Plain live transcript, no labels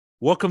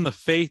Welcome to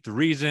Faith,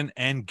 Reason,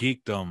 and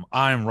Geekdom.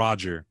 I'm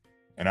Roger.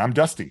 And I'm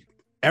Dusty.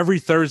 Every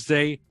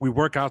Thursday, we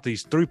work out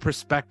these three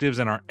perspectives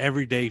in our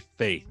everyday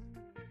faith.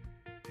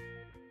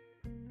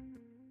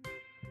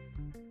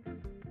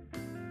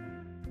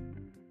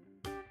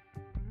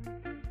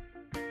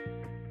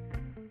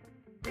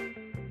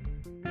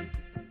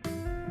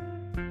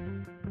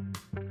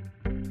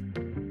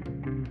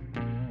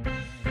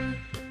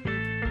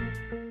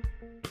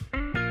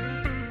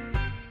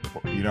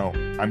 You know,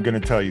 I'm going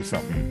to tell you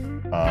something.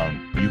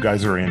 You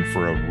guys are in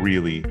for a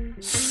really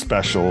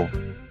special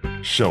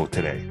show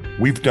today.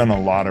 We've done a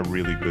lot of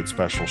really good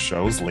special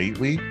shows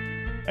lately,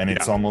 and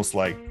it's almost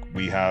like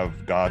we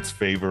have God's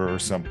favor or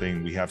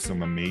something. We have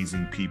some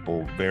amazing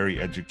people,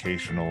 very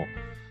educational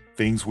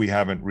things we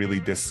haven't really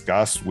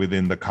discussed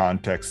within the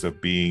context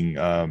of being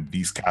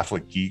these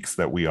Catholic geeks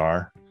that we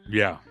are.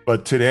 Yeah.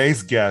 But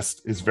today's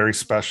guest is very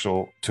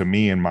special to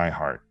me in my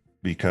heart,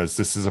 because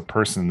this is a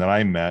person that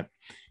I met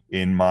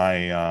in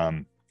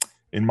my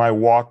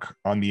walk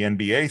on the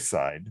NBA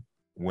side.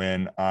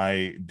 When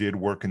I did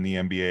work in the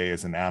NBA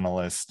as an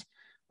analyst,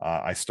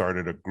 I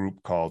started a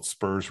group called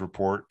Spurs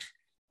Report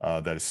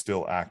that is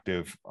still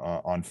active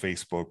on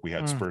Facebook. We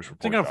had Spurs Report.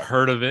 I think I've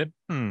heard of it.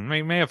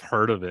 May have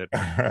heard of it.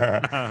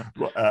 I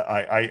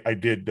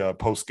did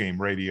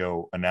post-game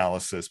radio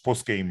analysis,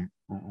 post-game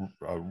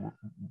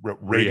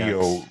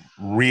radio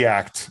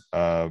react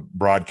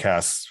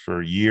broadcasts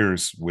for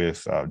years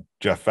with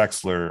Jeff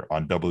Exler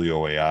on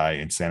WOAI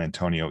in San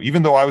Antonio,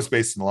 even though I was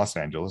based in Los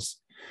Angeles.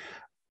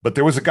 But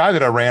there was a guy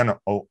that I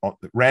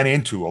ran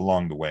into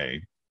along the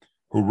way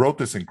who wrote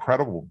this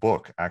incredible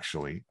book,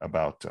 actually,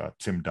 about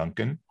Tim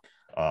Duncan.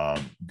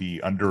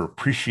 The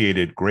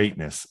Underappreciated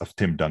Greatness of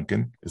Tim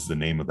Duncan is the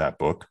name of that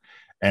book.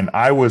 And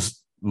I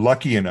was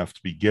lucky enough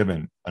to be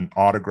given an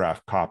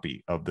autographed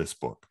copy of this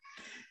book.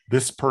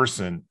 This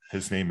person,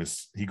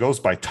 he goes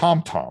by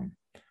Tom,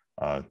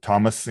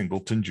 Thomas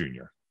Singleton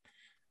Jr.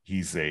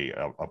 He's a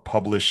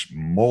published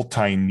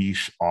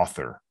multi-niche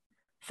author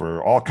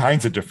for all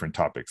kinds of different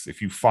topics.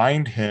 If you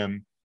find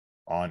him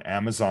on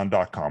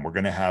Amazon.com, we're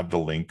going to have the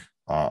link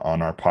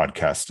on our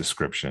podcast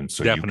description,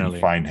 so Definitely. You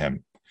can find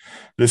him.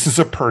 This is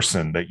a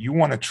person that you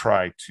want to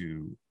try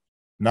to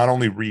not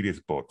only read his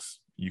books,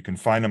 you can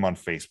find him on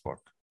Facebook,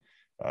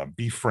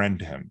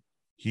 befriend him.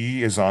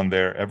 He is on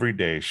there every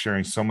day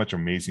sharing so much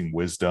amazing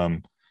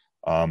wisdom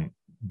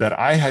that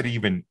I had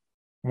even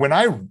when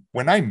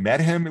I met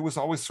him, it was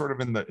always sort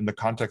of in the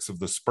context of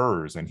the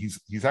Spurs, and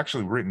he's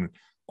actually written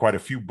quite a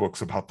few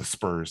books about the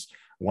Spurs.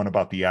 One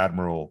about the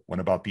Admiral, one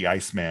about the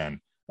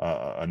Iceman,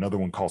 another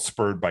one called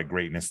Spurred by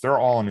Greatness. They're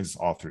all on his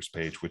author's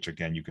page, which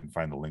again you can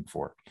find the link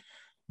for.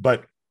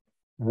 But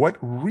what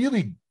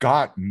really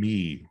got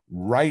me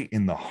right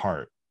in the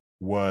heart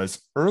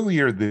was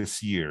earlier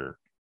this year,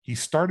 he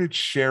started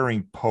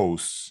sharing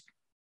posts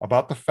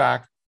about the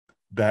fact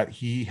that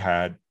he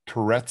had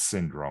Tourette's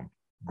syndrome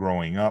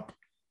growing up.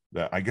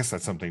 I guess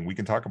that's something we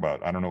can talk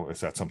about. I don't know if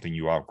that's something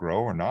you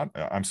outgrow or not.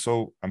 I'm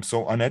so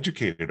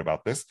uneducated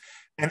about this.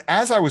 And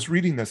as I was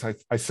reading this,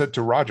 I said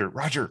to Roger,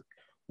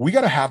 we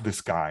got to have this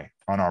guy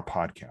on our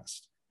podcast.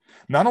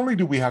 Not only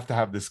do we have to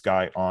have this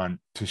guy on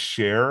to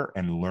share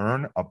and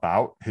learn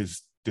about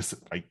his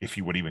if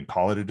you would even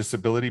call it a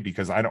disability,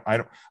 because I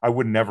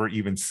would never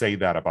even say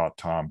that about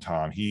Tom.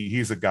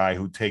 He's a guy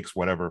who takes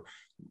whatever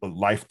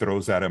life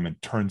throws at him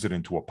and turns it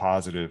into a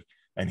positive.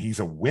 And he's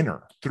a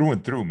winner through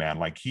and through, man.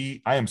 Like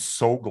I am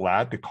so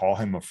glad to call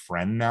him a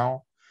friend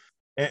now.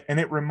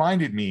 And it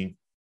reminded me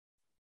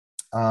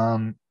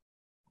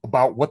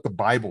about what the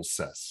Bible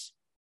says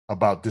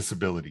about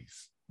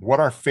disabilities, what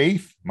our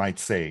faith might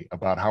say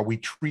about how we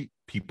treat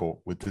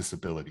people with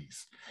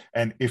disabilities.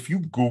 And if you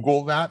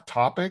Google that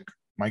topic,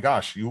 my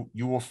gosh, you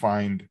will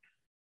find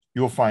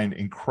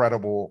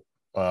incredible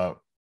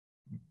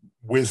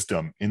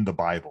wisdom in the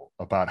Bible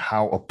about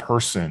how a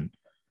person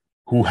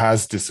who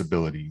has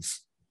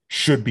disabilities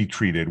should be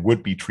treated,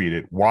 would be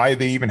treated, why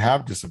they even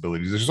have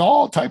disabilities. There's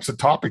all types of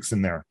topics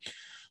in there.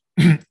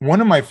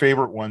 One of my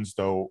favorite ones,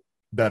 though,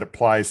 that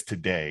applies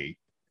today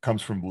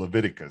comes from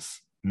Leviticus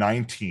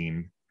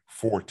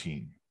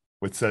 19:14,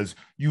 which says,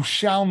 "You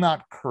shall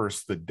not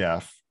curse the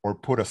deaf or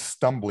put a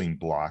stumbling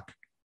block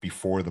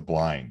before the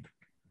blind,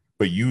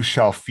 but you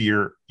shall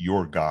fear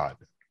your God.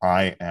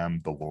 I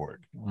am the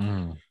Lord."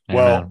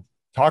 Well,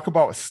 talk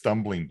about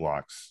stumbling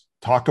blocks.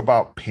 Talk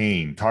about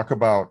pain, talk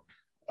about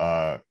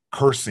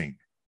cursing.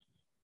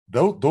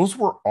 Those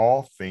were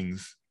all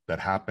things that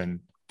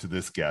happened to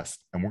this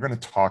guest. And we're going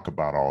to talk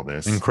about all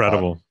this.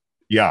 Incredible.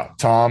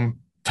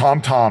 Tom,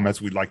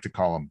 as we'd like to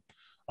call him.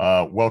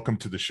 Welcome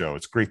to the show.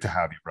 It's great to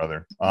have you,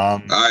 brother. All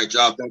right,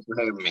 y'all. Thanks for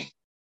having me.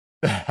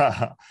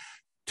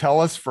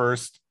 Tell us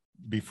first,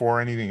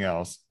 before anything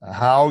else,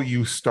 how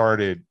you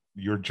started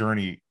your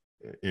journey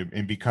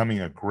in becoming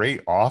a great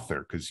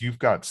author, because you've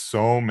got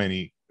so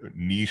many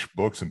niche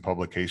books and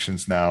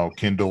publications now,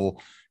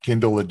 Kindle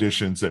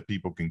editions that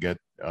people can get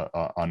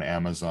on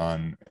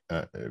Amazon,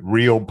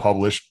 real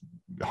published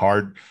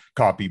hard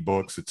copy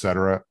books,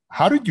 etc.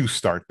 How did you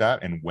start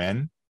that, and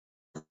when?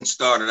 It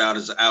started out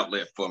as an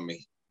outlet for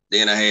me.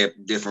 Then I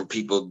had different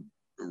people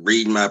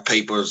reading my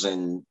papers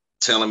and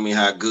telling me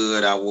how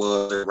good I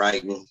was at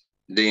writing.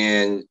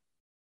 Then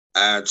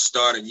I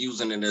started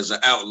using it as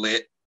an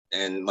outlet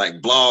and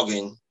like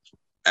blogging.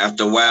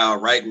 After a while,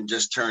 writing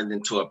just turned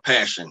into a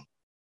passion.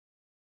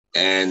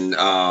 And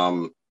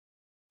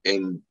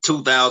in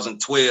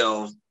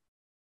 2012,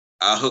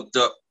 I hooked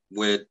up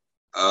with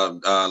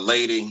a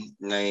lady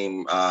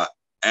named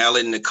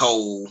Allie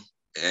Nicole,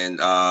 and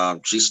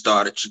she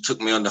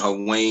took me under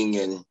her wing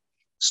and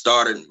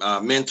started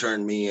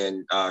mentoring me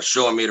and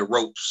showing me the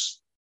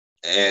ropes.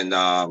 And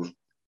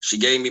she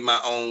gave me my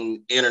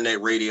own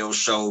internet radio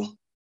show.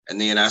 And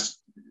then I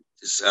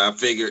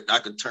figured I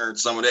could turn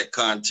some of that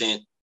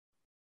content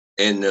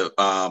into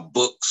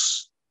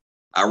books.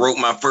 I wrote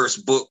my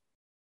first book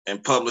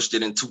and published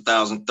it in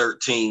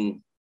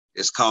 2013.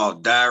 It's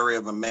called Diary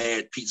of a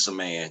Mad Pizza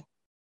Man.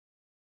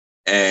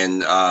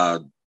 And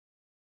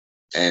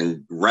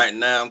right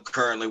now I'm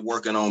currently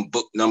working on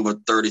book number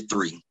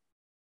 33.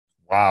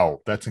 Wow,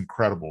 that's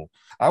incredible.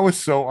 I was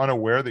so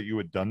unaware that you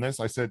had done this.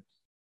 I said,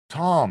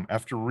 Tom,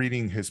 after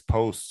reading his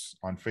posts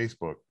on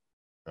Facebook,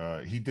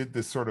 he did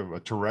this sort of a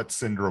Tourette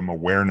syndrome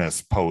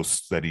awareness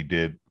post that he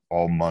did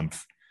all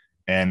month.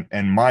 And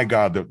my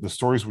God, the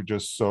stories were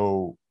just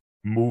so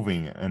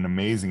moving and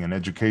amazing and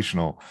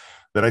educational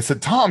that I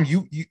said, Tom,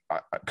 you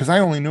because I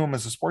only knew him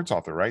as a sports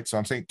author, right? So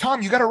I'm saying,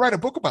 Tom, you got to write a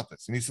book about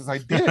this. And he says, I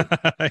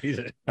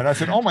did. And I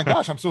said, oh my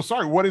gosh, I'm so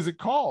sorry. What is it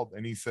called?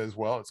 And he says,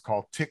 well, it's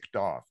called Ticked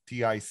Off,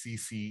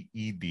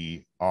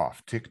 TICCED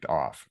off, Ticked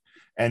Off.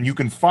 And you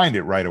can find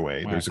it right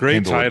away. Wow, there's a great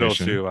Kindle title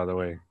edition. Too, by the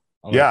way.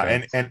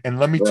 Yeah, and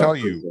let me tell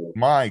you,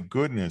 my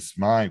goodness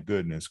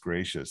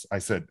gracious. I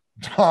said,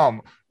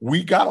 Tom,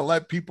 we got to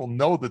let people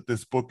know that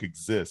this book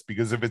exists,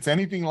 because if it's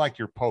anything like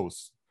your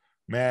posts,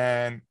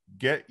 man,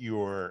 get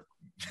your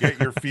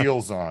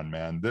feels on,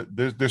 man.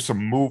 There's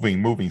some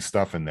moving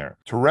stuff in there.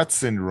 Tourette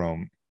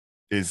syndrome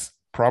is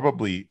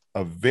probably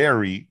a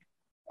very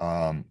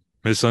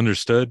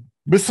misunderstood.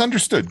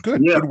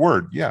 Good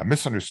word. Yeah,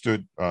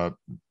 misunderstood.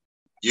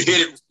 You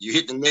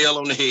hit the nail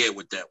on the head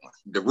with that one.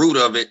 The root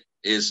of it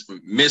is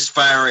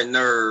misfiring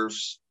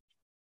nerves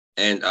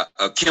and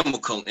a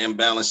chemical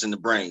imbalance in the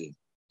brain.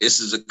 This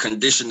is a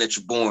condition that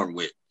you're born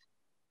with.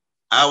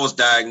 I was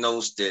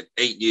diagnosed at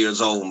 8 years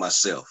old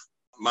myself.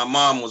 My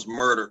mom was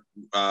murdered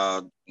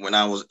when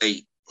I was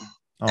 8.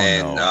 Oh,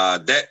 and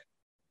no.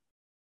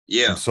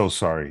 I'm so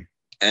sorry.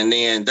 And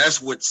then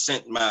that's what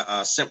sent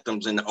my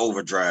symptoms into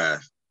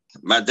overdrive.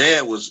 My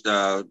dad was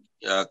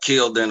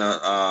killed in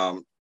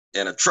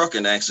a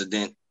trucking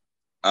accident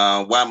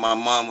while my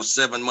mom was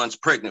 7 months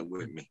pregnant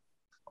with me.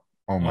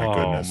 Oh my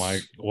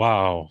goodness.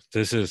 Wow.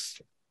 This is,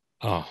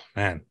 oh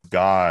man.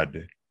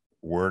 God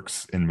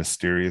works in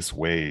mysterious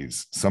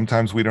ways.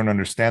 Sometimes we don't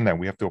understand that.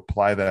 We have to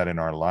apply that in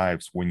our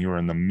lives. When you're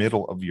in the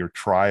middle of your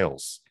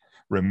trials,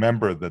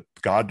 remember that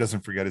God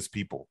doesn't forget his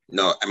people.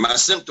 No, my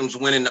symptoms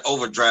went into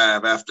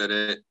overdrive after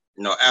that,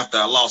 after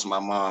I lost my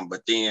mom.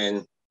 But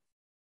then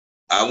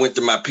I went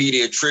to my new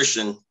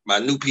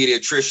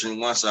pediatrician,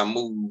 once I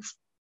moved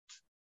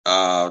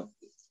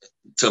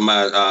to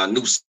my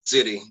new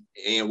city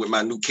and with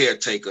my new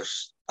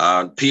caretakers.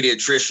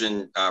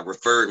 Pediatrician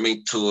referred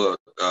me to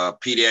a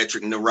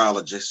pediatric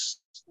neurologist,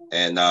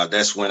 and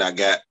that's when I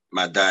got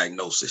my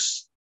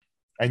diagnosis.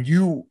 And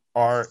you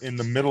are in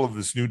the middle of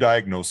this new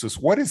diagnosis.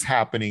 What is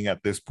happening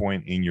at this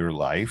point in your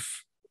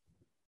life?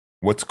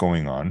 What's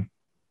going on?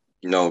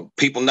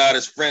 People not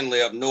as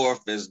friendly up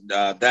north as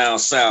down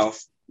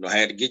south. I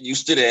had to get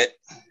used to that.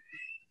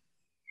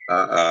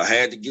 I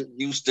had to get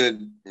used to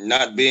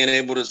not being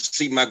able to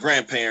see my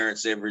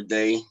grandparents every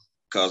day,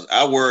 because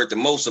I worried the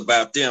most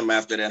about them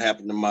after that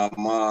happened to my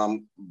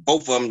mom.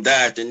 Both of them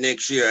died the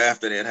next year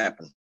after that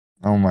happened.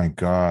 Oh my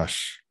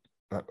gosh.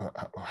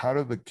 How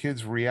do the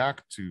kids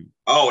react to?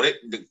 Oh,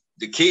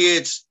 the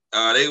kids,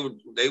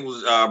 they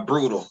was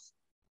brutal.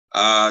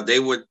 They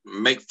would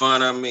make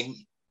fun of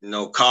me,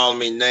 call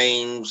me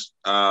names,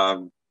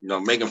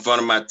 making fun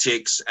of my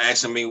tics,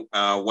 asking me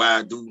why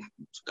I do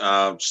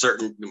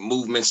certain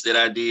movements that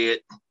I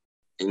did.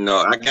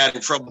 I got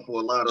in trouble for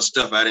a lot of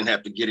stuff I didn't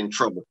have to get in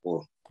trouble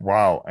for.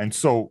 Wow. And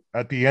so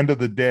at the end of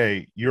the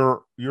day,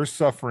 your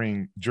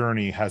suffering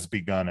journey has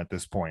begun at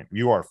this point.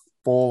 You are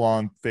full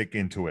on thick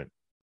into it.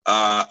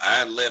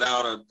 I let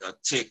out a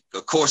tic.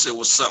 Of course, it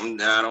was something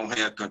that I don't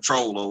have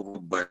control over,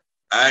 but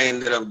I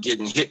ended up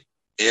getting hit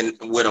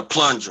with a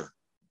plunger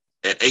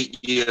at 8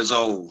 years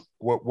old.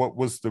 What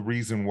was the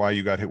reason why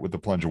you got hit with the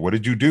plunger? What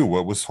did you do?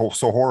 What was so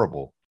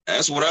horrible?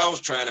 That's what I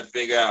was trying to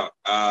figure out.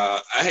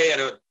 I had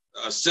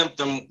a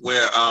symptom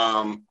where,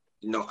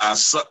 I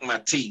sucked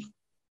my teeth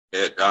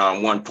at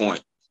one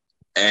point.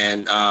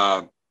 And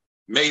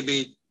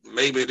maybe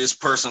this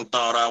person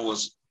thought I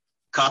was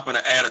copping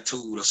an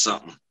attitude or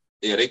something.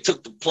 Yeah, they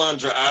took the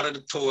plunger out of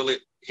the toilet,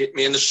 hit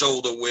me in the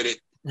shoulder with it.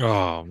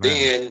 Oh,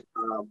 man.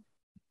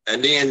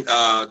 Then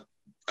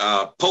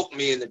poked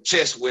me in the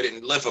chest with it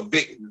and left a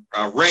big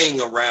ring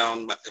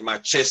around my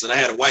chest, and I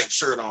had a white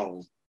shirt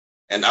on.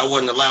 And I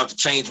wasn't allowed to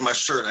change my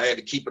shirt. I had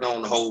to keep it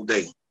on the whole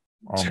day.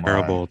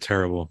 Oh,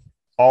 terrible.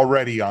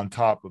 already on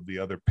top of the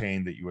other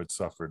pain that you had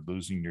suffered,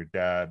 losing your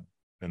dad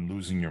and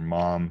losing your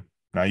mom.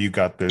 Now you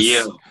got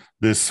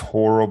this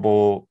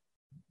horrible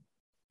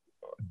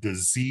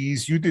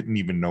disease. You didn't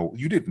even know,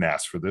 you didn't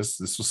ask for this.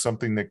 This was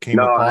something that came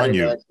upon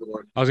you.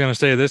 I was going to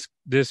say this,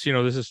 this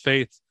is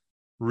faith,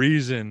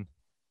 reason,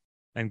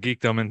 and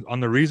geekdom. And on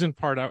the reason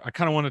part, I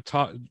kind of want to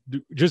talk,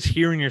 just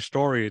hearing your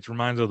story, it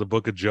reminds me of the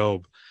book of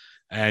Job.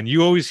 And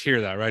you always hear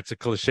that, right? It's a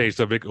cliche. It's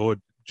a big,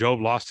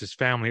 Job lost his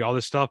family, all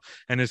this stuff.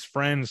 And his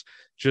friends,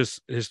 his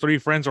three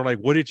friends are like,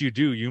 what did you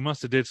do? You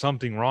must have did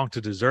something wrong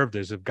to deserve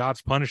this. If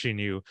God's punishing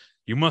you,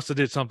 you must have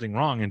did something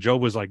wrong. And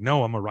Job was like,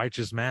 no, I'm a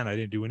righteous man. I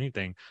didn't do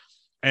anything.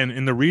 And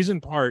in the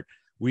reason part,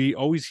 we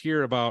always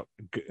hear about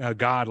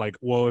God, like,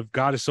 well, if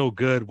God is so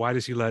good, why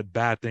does he let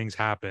bad things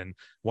happen?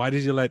 Why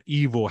does he let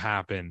evil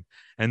happen?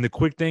 And the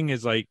quick thing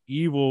is, like,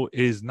 evil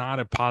is not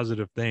a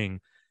positive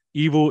thing.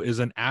 Evil is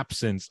an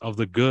absence of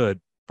the good.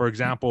 For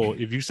example,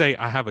 if you say,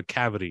 I have a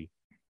cavity,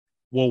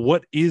 well,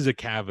 what is a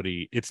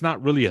cavity? It's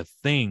not really a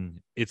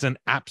thing. It's an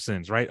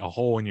absence, right? A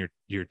hole in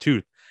your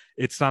tooth.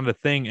 It's not a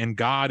thing. And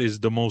God is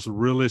the most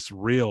realist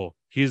real.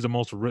 He's the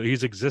most real.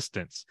 He's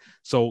existence.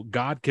 So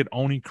God can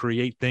only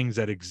create things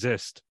that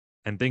exist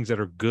and things that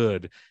are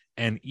good.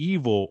 And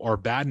evil or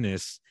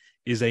badness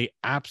is a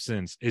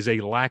absence, is a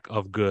lack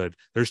of good.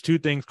 There's two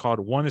things called,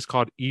 one is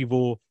called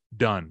evil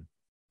done.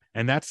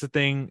 And that's the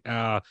thing,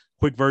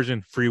 quick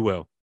version, free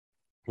will.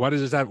 What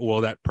does that?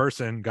 Well, that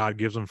person, God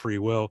gives him free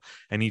will,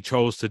 and he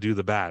chose to do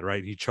the bad,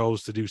 right? He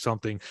chose to do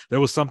something. There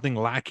was something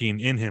lacking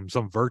in him,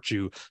 some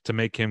virtue to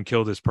make him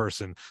kill this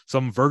person,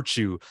 some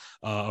virtue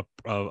of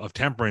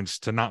temperance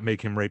to not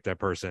make him rape that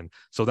person.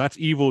 So that's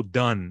evil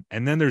done.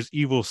 And then there's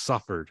evil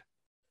suffered.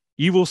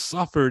 Evil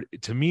suffered,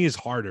 to me, is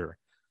harder.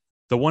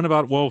 The one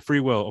about, well, free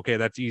will, okay,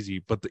 that's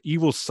easy. But the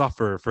evil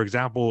suffer, for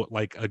example,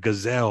 like a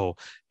gazelle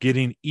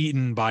getting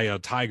eaten by a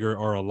tiger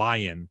or a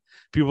lion.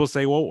 People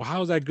say, well,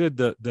 how is that good?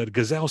 The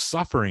gazelle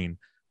suffering.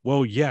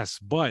 Well, yes,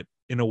 but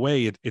in a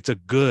way, it's a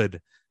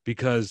good,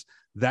 because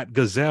that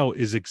gazelle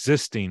is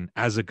existing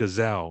as a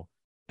gazelle.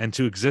 And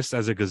to exist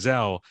as a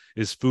gazelle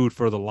is food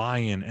for the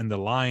lion, and the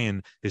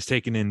lion is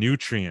taking in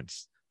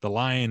nutrients. The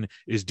lion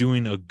is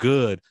doing a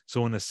good.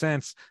 So in a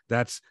sense,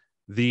 that's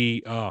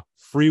the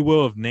free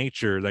will of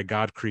nature that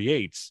God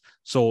creates.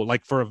 So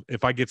like,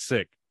 if I get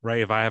sick,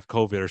 right, if I have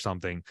COVID or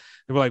something,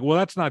 they're like, well,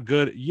 that's not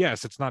good.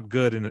 Yes, it's not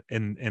good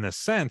in a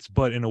sense,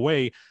 but in a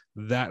way,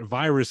 that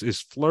virus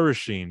is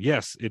flourishing.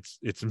 Yes,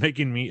 it's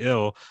making me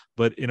ill,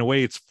 but in a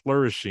way, it's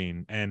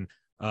flourishing. And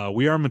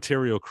we are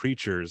material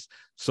creatures.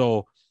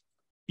 So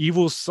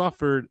evil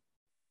suffered,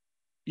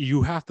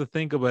 you have to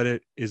think about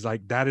it, is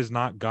like, that is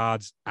not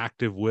God's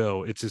active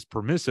will. It's his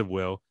permissive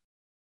will,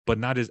 but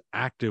not his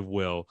active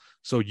will.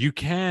 So you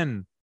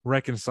can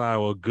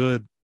reconcile a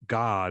good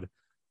God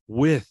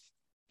with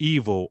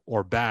evil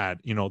or bad,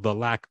 the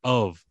lack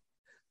of,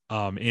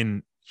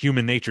 in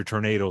human nature,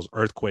 tornadoes,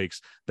 earthquakes.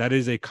 That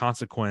is a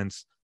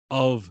consequence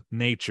of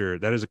nature.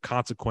 That is a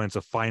consequence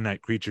of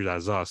finite creatures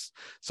as us.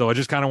 So I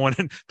just kind of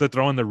wanted to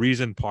throw in the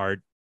reason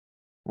part.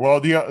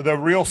 Well, the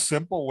real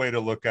simple way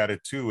to look at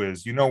it too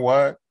is, you know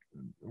what?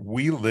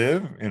 We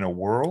live in a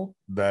world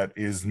that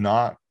is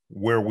not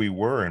where we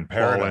were in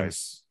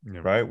paradise,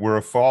 right? We're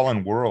a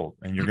fallen world,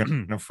 and you're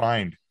going to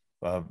find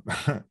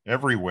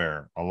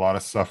everywhere a lot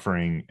of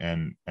suffering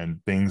and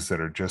things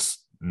that are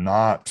just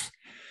not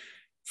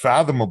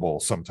fathomable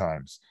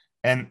sometimes.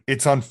 And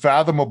it's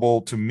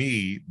unfathomable to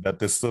me that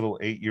this little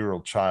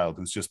 8-year-old child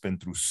who's just been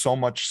through so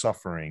much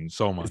suffering,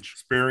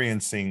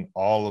 experiencing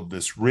all of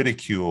this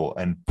ridicule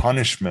and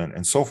punishment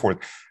and so forth.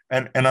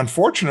 And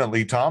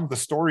unfortunately, Tom, the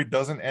story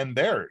doesn't end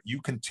there.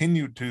 You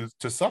continue to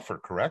suffer,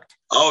 correct?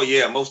 Oh,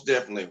 yeah, most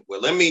definitely.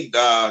 Well, let me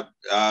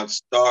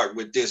start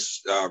with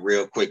this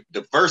real quick.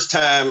 The first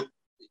time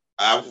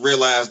I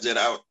realized that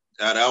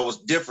I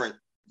was different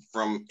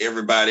from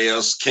everybody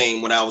else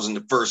came when I was in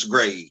the first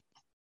grade.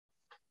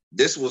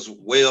 This was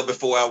well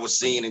before I was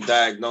seen and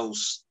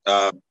diagnosed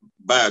by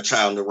a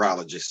child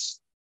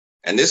neurologist.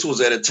 And this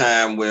was at a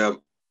time where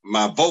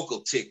my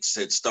vocal tics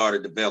had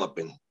started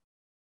developing.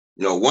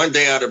 One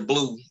day out of the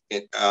blue,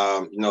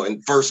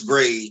 in first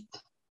grade,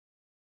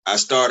 I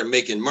started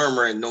making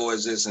murmuring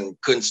noises and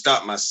couldn't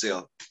stop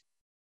myself.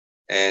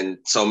 And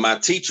so my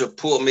teacher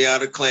pulled me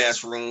out of the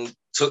classroom,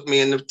 took me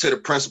to the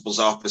principal's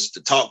office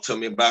to talk to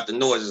me about the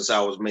noises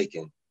I was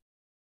making.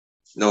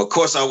 Of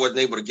course, I wasn't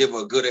able to give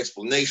her a good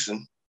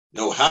explanation.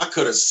 How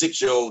could a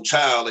 6-year-old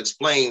child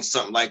explain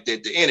something like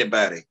that to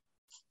anybody,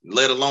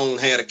 let alone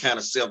have the kind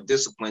of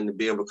self-discipline to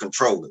be able to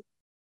control it?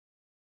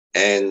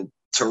 And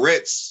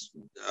Tourette's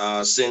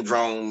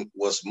syndrome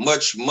was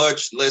much,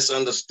 much less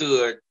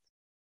understood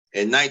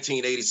in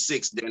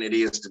 1986 than it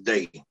is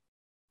today.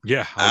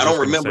 Yeah, I don't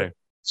remember.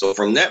 So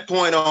from that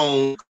point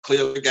on,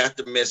 clearly got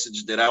the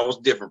message that I was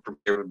different from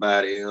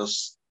everybody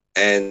else.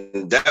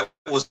 And that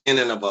was the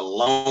end of a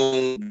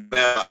long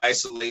battle,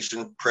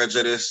 isolation,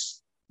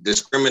 prejudice,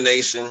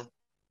 discrimination,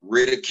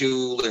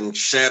 ridicule, and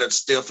shattered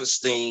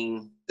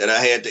self-esteem that I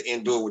had to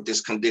endure with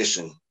this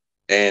condition.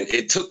 And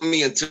it took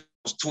me until I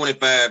was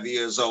 25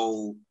 years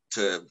old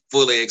to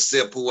fully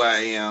accept who I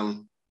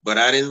am, but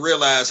I didn't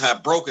realize how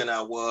broken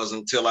I was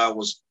until I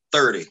was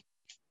 30.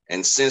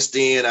 And since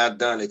then, I've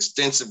done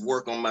extensive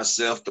work on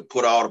myself to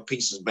put all the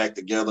pieces back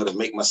together to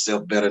make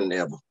myself better than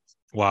ever.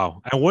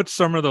 Wow. And what's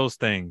some of those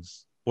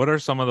things? What are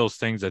some of those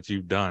things that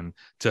you've done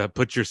to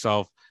put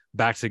yourself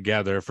back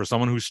together for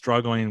someone who's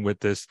struggling with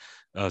this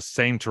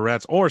same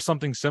Tourette's or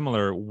something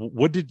similar?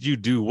 What did you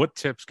do? What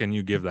tips can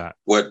you give that?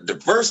 Well, the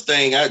first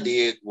thing I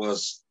did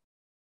was,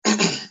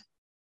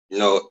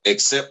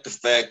 accept the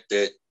fact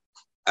that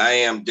I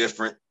am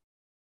different.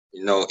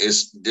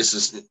 This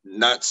is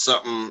not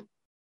something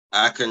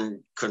I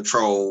can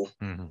control.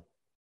 Mm-hmm.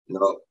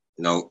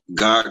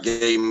 God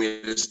gave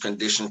me this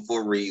condition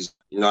for a reason.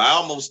 I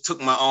almost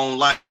took my own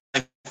life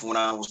when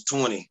I was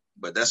 20,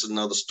 but that's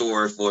another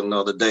story for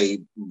another day.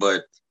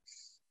 But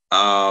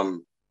I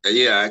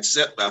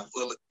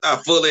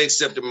fully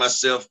accepted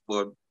myself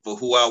for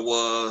who I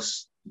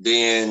was.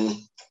 Then,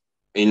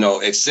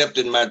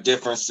 accepted my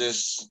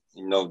differences.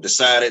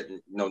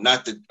 Decided,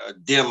 not to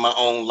dim my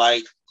own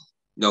light.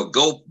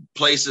 Go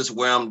places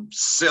where I'm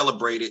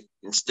celebrated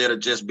instead of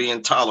just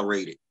being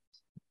tolerated.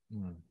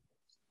 Wow.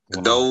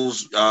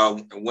 Those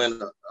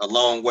went a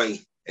long way,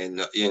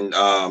 and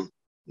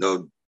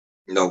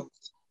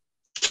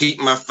keep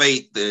my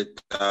faith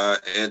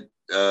at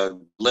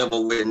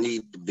level where it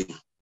needs to be.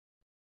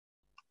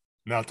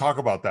 Now talk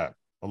about that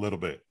a little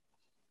bit.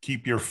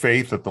 Keep your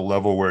faith at the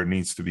level where it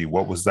needs to be.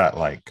 What was that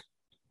like?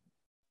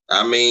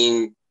 I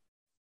mean,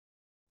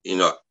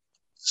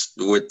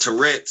 with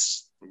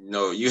Tourette's,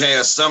 you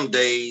have some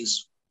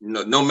days,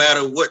 no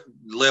matter what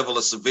level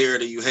of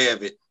severity you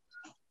have it,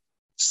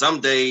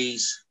 some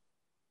days,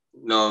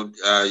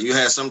 you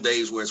have some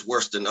days where it's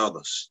worse than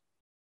others.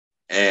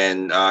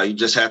 And you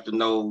just have to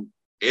know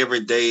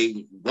every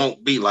day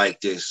won't be like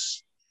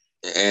this.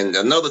 And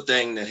another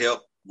thing that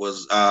helped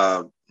was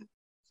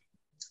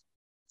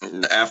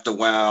after a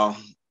while,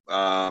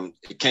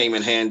 it came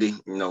in handy,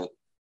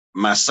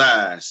 my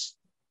size.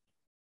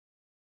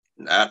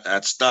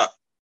 I'd stop.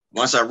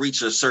 Once I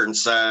reached a certain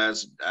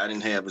size, I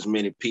didn't have as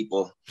many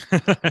people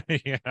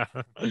picking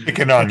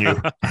on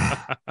you.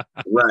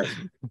 Right.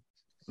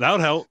 That would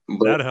help.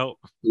 That'd help.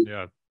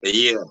 Yeah.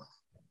 Yeah.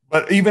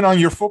 But even on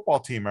your football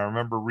team, I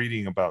remember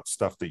reading about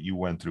stuff that you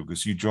went through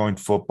because you joined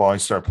football, you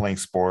started playing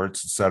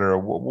sports, etc.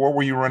 What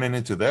were you running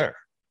into there?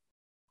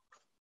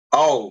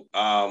 Oh,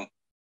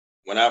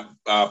 when I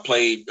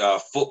played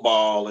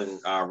football and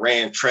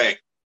ran track,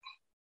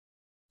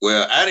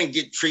 well, I didn't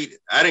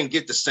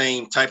get the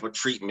same type of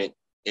treatment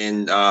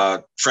in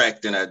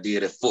track than I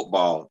did at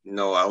football.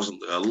 I was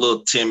a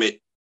little timid,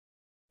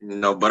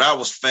 but I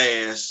was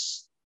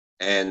fast.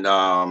 And,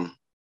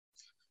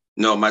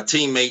 my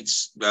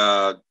teammates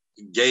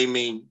gave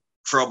me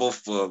trouble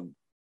for,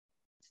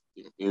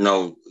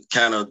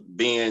 kind of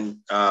being,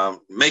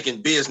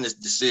 making business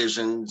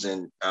decisions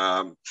and,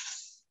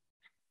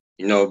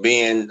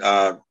 being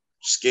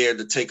scared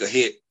to take a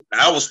hit.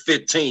 I was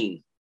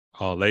 15.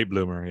 Oh, late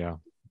bloomer. Yeah.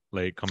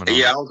 Late coming on.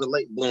 Yeah, I was a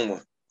late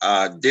bloomer.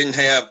 Didn't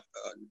have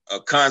a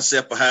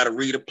concept of how to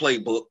read a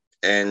playbook.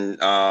 And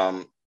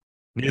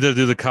neither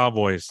do the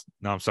Cowboys.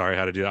 No, I'm sorry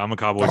how to do that. I'm a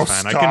Cowboys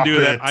fan. I can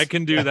do that. I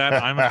can do that.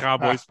 I'm a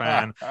Cowboys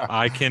fan.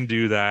 I can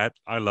do that.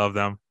 I love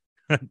them.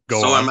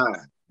 Go on. Am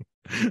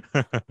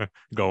I.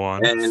 Go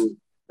on. And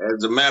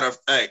as a matter of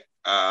fact,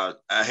 I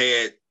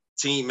had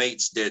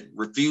teammates that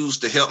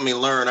refused to help me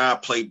learn our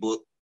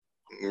playbook.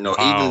 Wow.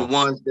 Even the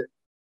ones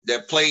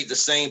that played the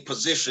same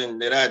position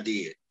that I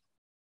did.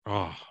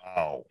 Oh,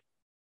 wow.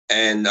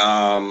 And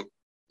it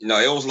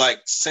was like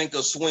sink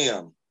or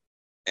swim.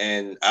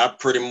 And I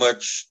pretty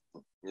much,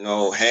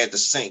 had to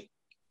sink.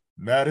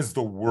 That is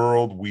the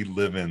world we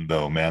live in,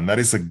 though, man. That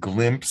is a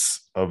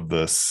glimpse of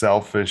the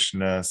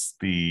selfishness,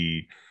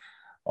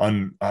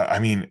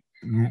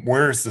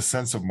 where's the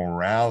sense of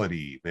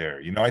morality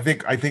there? I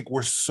think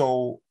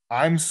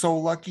I'm so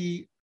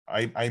lucky.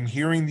 I'm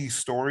hearing these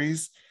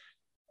stories.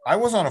 I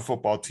was on a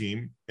football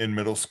team in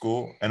middle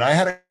school, and I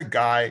had a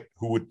guy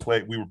who would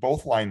play. We were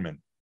both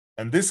linemen,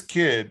 and this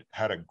kid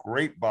had a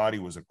great body,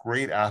 was a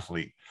great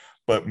athlete,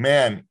 but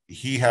man,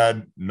 he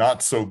had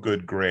not so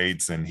good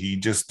grades, and he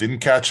just didn't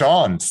catch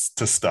on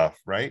to stuff,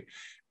 right?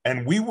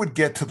 And we would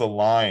get to the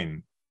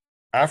line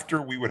after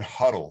we would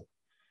huddle.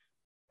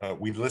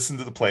 We'd listen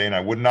to the play, and I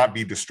would not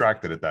be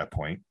distracted at that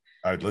point.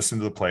 I'd listen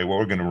to the play, what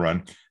we're going to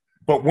run.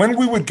 But when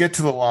we would get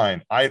to the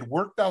line, I had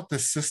worked out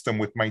this system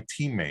with my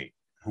teammate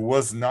who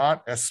was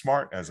not as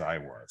smart as I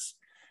was.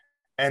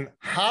 And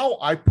how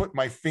I put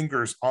my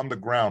fingers on the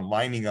ground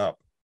lining up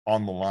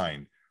on the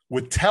line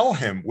would tell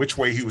him which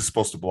way he was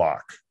supposed to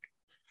block.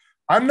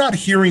 I'm not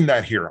hearing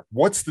that here.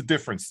 What's the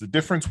difference? The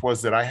difference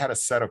was that I had a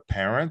set of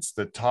parents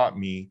that taught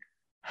me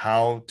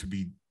how to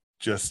be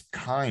just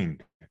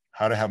kind,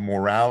 how to have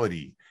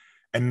morality,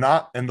 and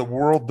the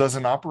world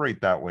doesn't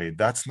operate that way.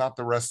 That's not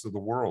the rest of the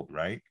world,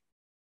 right?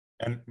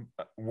 And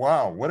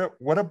wow,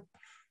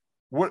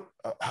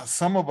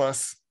 some of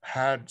us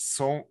had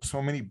so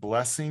many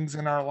blessings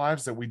in our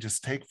lives that we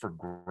just take for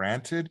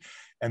granted.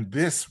 And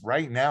this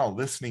right now,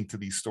 listening to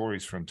these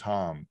stories from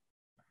Tom,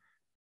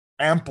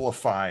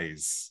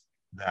 amplifies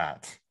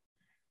that.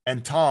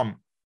 And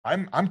Tom,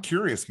 I'm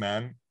curious,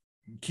 man.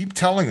 Keep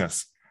telling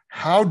us,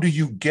 how do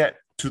you get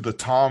to the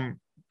Tom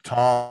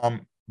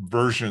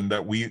version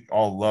that we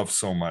all love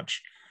so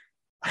much?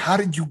 How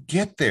did you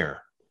get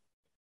there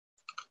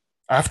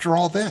after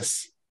all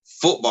this?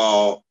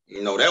 Football,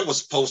 that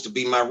was supposed to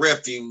be my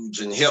refuge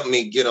and help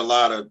me get a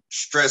lot of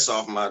stress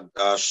off my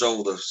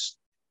shoulders.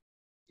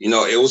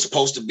 It was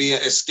supposed to be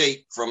an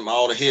escape from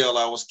all the hell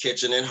I was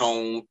catching at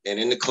home and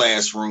in the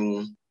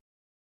classroom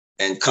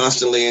and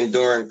constantly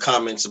enduring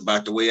comments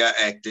about the way I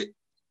acted.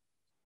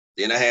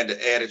 Then I had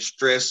the added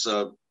stress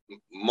of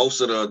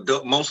mostly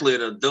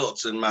the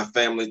adults in my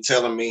family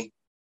telling me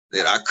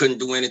that I couldn't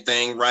do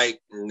anything right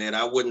and that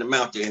I wouldn't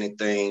amount to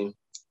anything.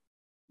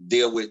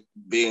 Deal with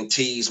being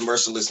teased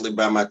mercilessly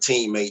by my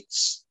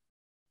teammates,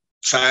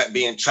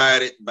 being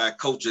chided by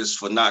coaches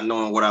for not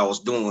knowing what I was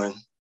doing.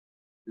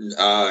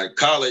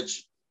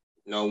 College,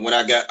 when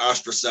I got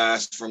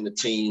ostracized from the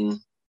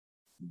team,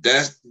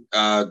 that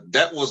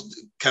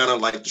was kind of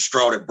like the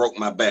straw that broke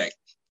my back.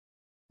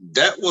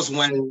 That was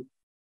when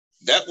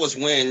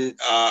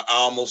I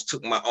almost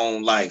took my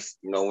own life.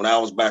 When I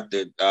was about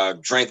to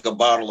drink a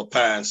bottle of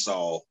Pine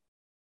Sol,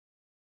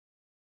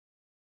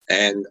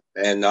 and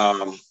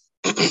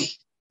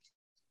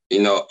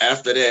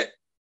after that,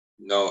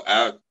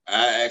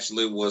 I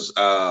actually was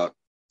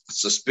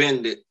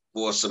suspended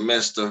for a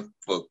semester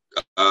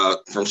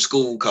from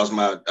school because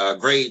my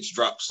grades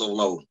dropped so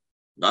low.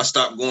 I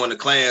stopped going to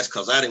class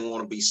because I didn't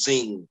want to be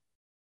seen,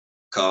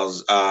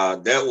 because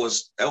that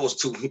was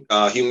too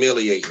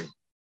humiliating.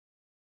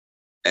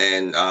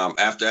 And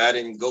after I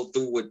didn't go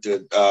through with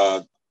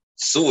the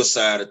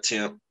suicide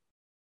attempt,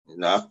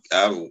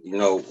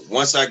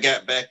 once I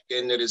got back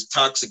into this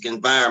toxic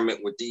environment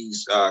with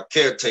these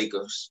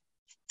caretakers,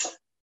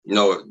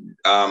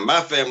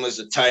 my family's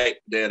the type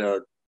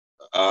that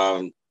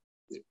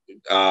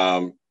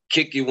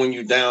kick you when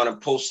you're down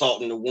and post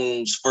salt in the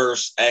wounds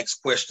first,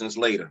 ask questions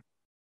later.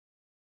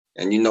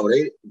 And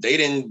they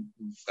didn't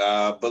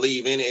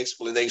believe any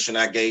explanation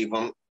I gave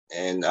them,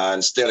 and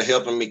instead of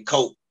helping me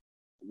cope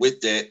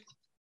with that,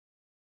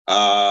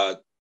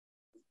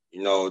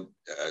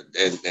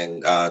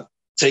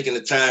 taking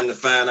the time to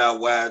find out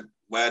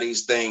why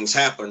these things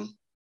happen,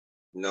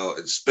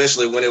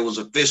 especially when it was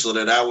official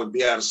that I would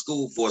be out of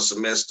school for a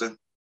semester.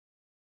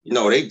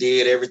 They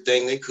did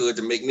everything they could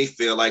to make me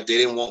feel like they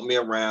didn't want me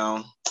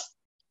around.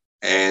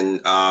 And,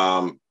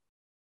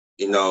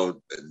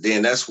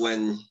 then that's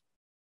when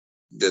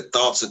the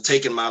thoughts of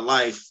taking my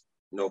life,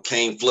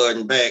 came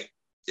flooding back.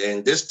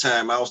 And this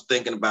time I was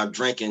thinking about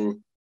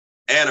drinking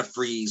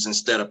antifreeze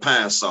instead of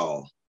Pine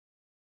Sol.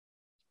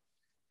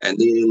 And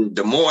then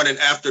the morning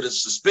after the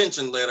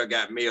suspension letter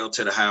got mailed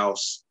to the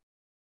house,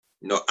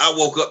 I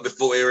woke up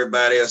before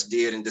everybody else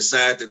did and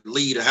decided to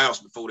leave the house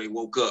before they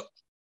woke up,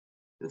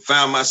 and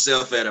found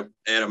myself at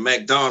a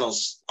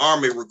McDonald's.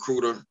 Army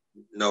recruiter,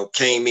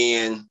 came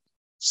in,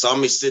 saw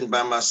me sitting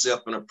by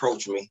myself and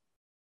approached me.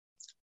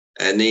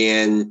 And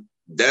then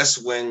that's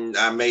when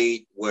I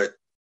made what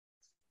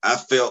I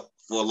felt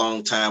for a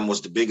long time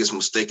was the biggest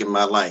mistake in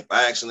my life.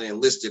 I actually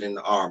enlisted in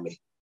the Army.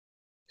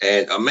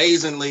 And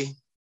amazingly,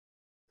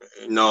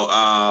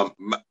 I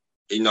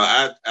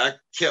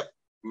kept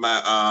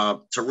my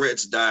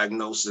Tourette's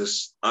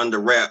diagnosis under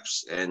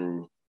wraps,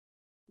 and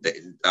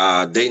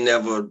they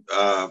never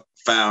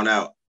found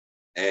out.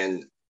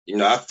 And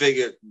I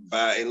figured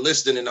by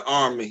enlisting in the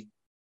Army,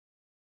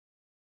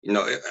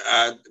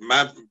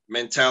 my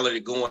mentality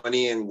going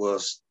in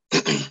was,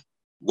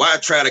 why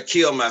try to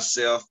kill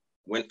myself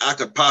when I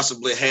could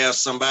possibly have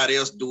somebody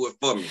else do it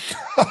for me?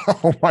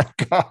 Oh my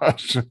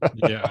gosh!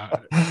 Yeah.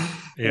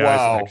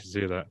 Wow. I can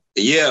see that.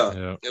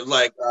 Yeah. It was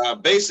like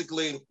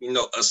basically,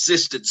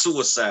 assisted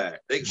suicide.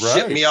 They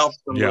shipped me off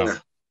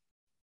somewhere,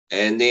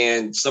 and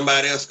then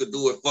somebody else could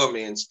do it for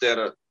me instead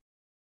of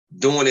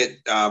doing it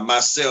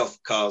myself.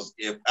 Because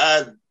if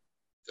I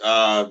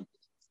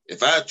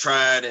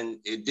tried and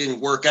it didn't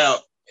work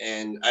out,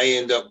 and I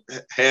end up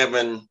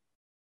having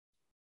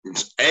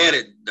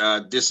added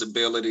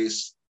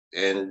disabilities,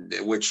 and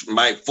which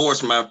might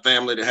force my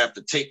family to have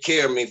to take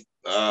care of me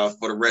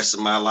for the rest of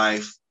my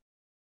life,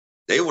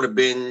 they would have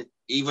been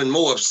even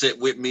more upset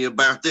with me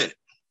about that.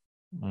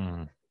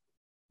 Mm.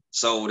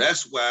 So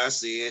that's why I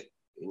said,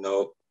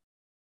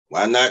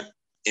 why not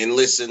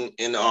enlist in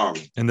the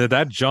Army? And did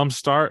that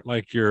jumpstart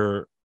like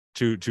your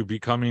to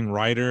becoming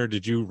writer?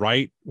 Did you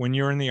write when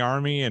you were in the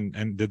Army,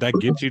 and did that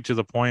get you to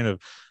the point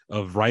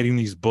of writing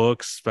these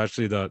books,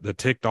 especially the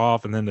Ticked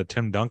Off and then the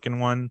Tim Duncan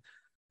one?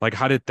 Like,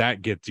 how did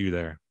that get you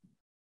there,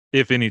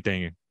 if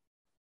anything?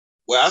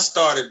 Well, I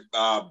started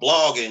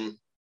blogging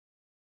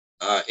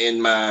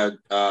in my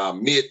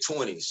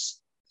mid-20s,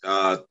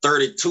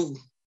 32.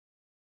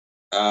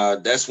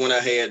 That's when I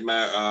had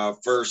my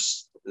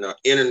first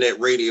internet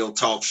radio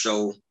talk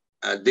show.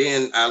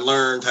 Then I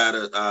learned how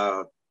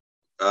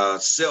to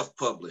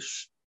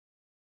self-publish,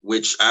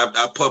 which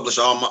I publish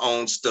all my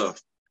own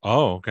stuff.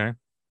 Oh, okay.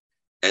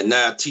 And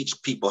now I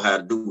teach people how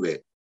to do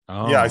that.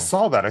 Yeah, I Oh,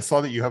 saw that. I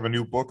saw that you have a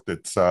new book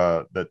that's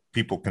that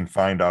people can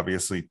find,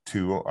 obviously,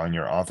 too, on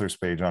your author's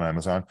page on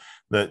Amazon,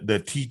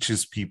 that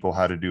teaches people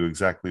how to do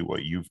exactly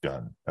what you've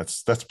done.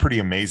 That's pretty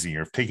amazing.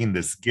 You're taking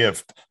this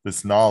gift,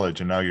 this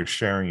knowledge, and now you're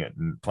sharing it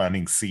and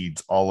planting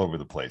seeds all over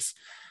the place.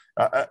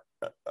 Uh,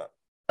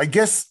 I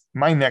guess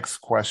my next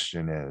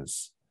question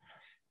is,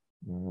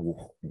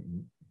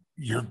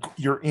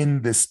 you're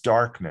in this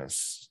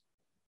darkness.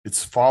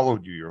 It's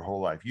followed you your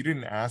whole life. You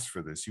didn't ask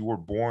for this. You were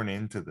born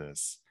into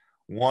this.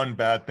 One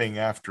bad thing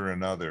after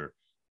another.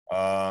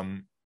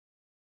 Um,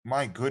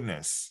 my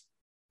goodness,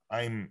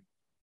 I'm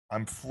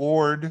I'm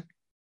floored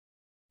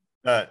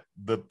that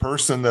the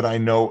person that I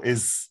know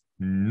is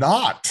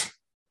not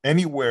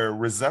anywhere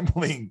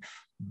resembling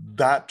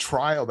that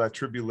trial, that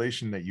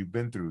tribulation that you've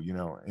been through. You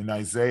know, in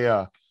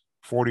Isaiah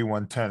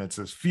 41:10, it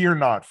says, "Fear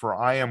not, for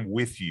I am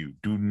with you.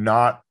 Do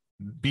not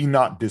be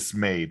not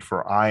dismayed,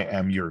 for I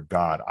am your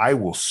God. I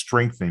will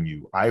strengthen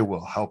you. I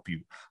will help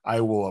you.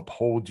 I will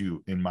uphold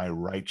you in my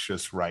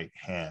righteous right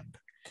hand."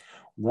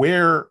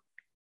 Where,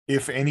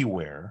 if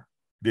anywhere,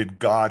 did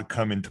God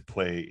come into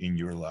play in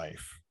your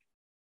life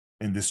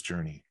in this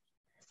journey?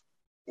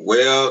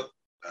 Well,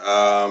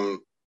 um,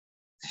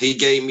 he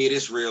gave me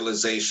this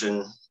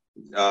realization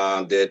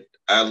that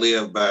I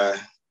live by,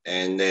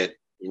 and that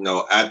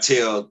I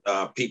tell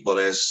people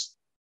that's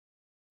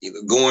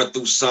either going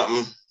through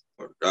something,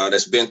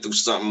 that's been through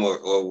something,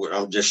 or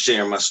I'm just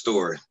sharing my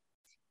story.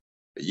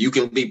 You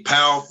can be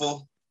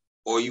powerful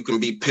or you can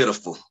be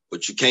pitiful,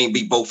 but you can't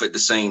be both at the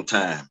same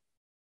time.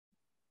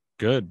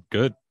 good,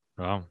 good.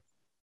 Wow.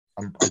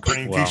 I'm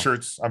printing Wow.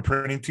 t-shirts. I'm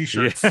printing Yeah,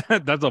 t-shirts.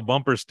 that's a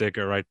bumper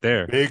sticker right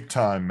there. Big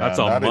time, That's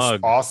man. a That is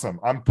mug. awesome.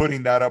 I'm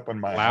putting that up in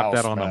my Slap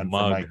that house, on a man,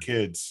 for my mug.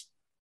 kids.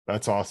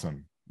 That's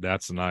awesome.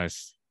 That's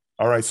nice.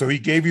 All right. So he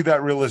gave you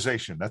that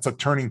realization. That's a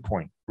turning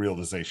point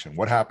realization.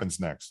 What happens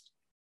next?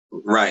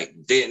 Right.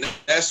 Then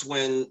that's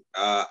when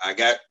I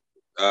got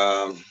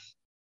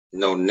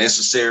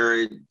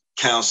necessary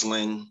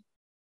counseling.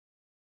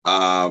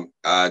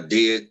 I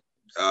did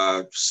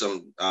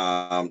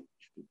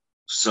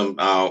some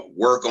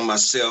work on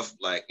myself,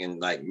 like in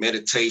like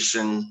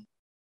meditation.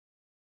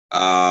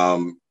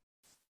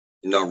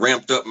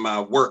 Ramped up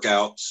my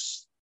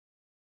workouts,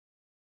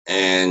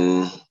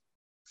 and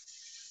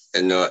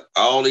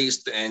all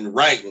these, and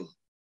writing.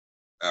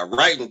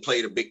 Writing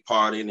played a big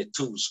part in it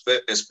too,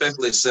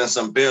 especially since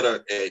I'm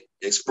better at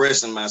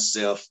expressing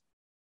myself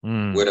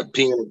with a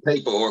pen and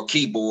paper or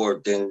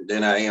keyboard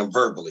than I am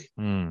verbally.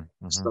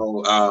 Mm-hmm.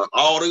 So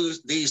all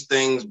these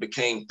things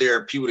became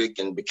therapeutic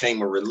and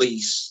became a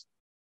release.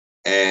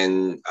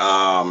 And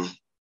I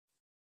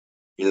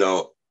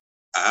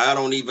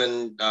don't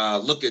even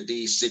look at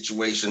these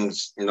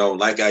situations,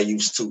 like I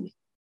used to.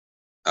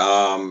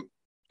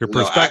 Your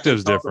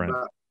perspective's different.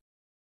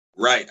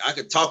 I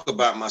could talk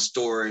about my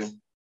story,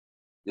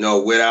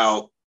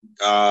 without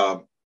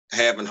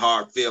having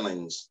hard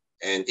feelings.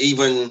 And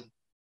even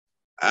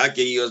I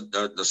give you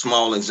a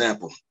small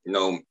example.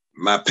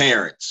 My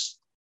parents,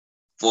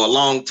 for a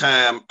long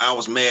time, I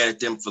was mad at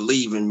them for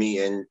leaving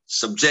me and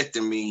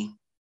subjecting me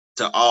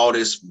to all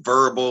this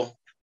verbal,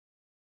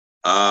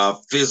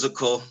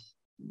 physical,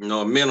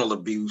 mental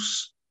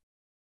abuse.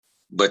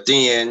 But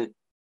then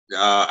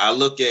I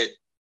look at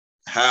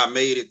how I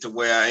made it to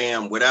where I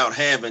am without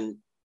having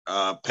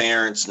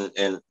parents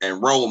and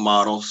role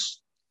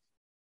models,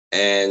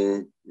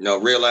 and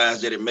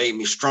realized that it made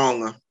me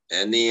stronger.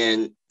 And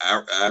then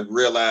I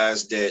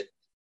realized that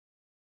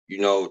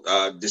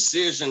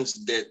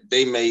decisions that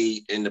they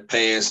made in the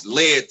past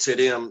led to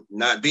them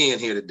not being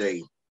here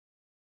today.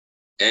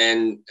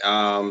 And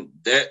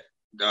that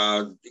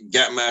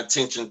got my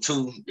attention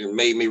too. It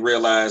made me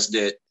realize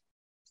that,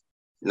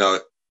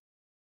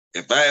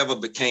 if I ever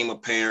became a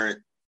parent,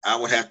 I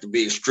would have to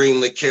be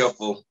extremely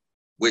careful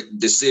with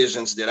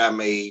decisions that I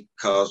made,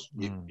 because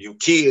your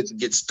kids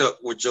get stuck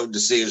with your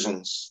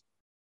decisions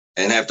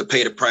and have to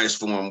pay the price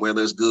for them,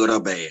 whether it's good or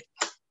bad.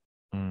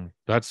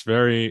 That's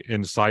very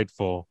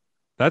insightful.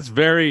 That's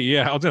very,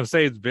 I was going to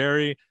say it's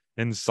very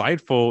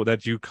insightful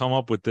that you come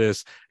up with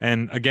this.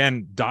 And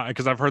again,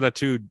 because I've heard that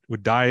too,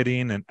 with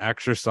dieting and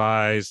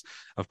exercise,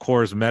 of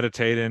course,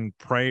 meditating,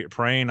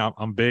 praying.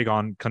 I'm big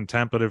on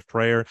contemplative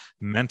prayer,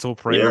 mental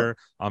prayer.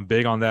 Yeah. I'm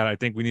big on that. I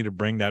think we need to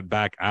bring that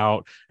back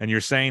out. And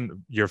you're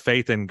saying your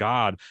faith in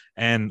God.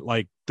 And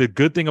like the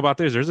good thing about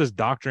this, there's this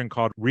doctrine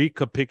called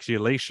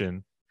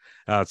recapitulation.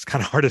 It's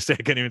kind of hard to say.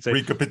 I can't even say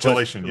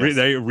recapitulation.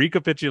 Yes.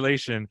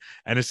 Recapitulation,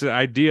 and it's the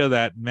idea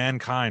that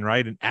mankind,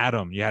 right? And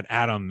Adam, you had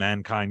Adam,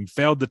 mankind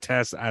failed the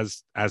test,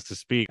 as to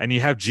speak, and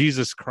you have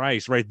Jesus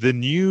Christ, right? The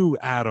new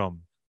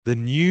Adam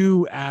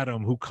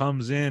who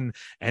comes in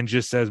and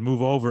just says,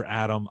 "Move over,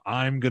 Adam.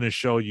 I'm going to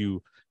show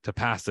you to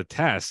pass the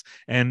test."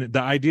 And the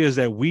idea is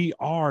that we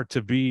are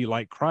to be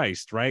like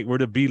Christ, right? We're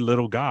to be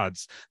little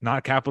gods,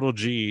 not capital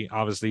G,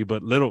 obviously,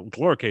 but little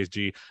lowercase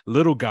g,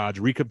 little gods.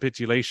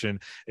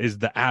 Recapitulation is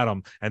the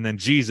Adam, and then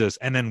Jesus,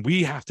 and then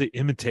we have to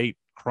imitate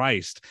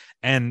Christ.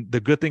 And the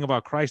good thing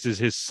about Christ is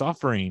his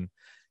suffering.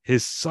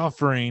 his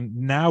suffering,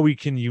 now we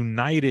can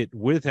unite it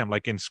with him.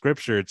 Like in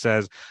scripture, it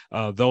says,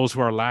 those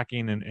who are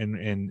lacking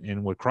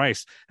in with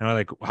Christ. And I'm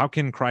like, how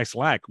can Christ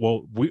lack?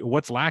 Well,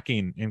 what's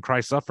lacking in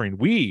Christ's suffering?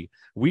 We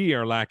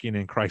are lacking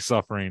in Christ's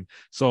suffering.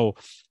 So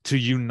to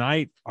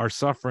unite our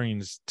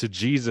sufferings to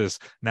Jesus,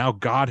 now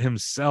God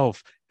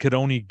himself could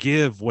only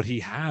give what he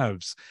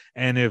has.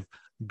 And if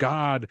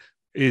God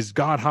is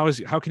God, how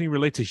can he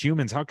relate to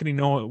humans? How can he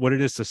know what it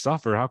is to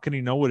suffer? How can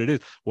he know what it is?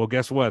 Well,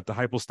 guess what? The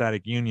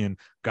hypostatic union,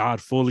 God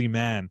fully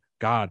man,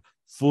 God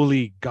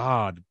fully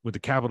God with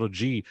the capital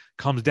G,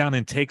 comes down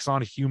and takes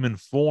on human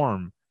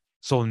form.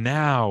 So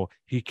now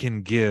he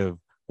can give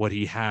what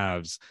he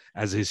has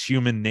as his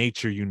human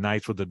nature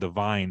unites with the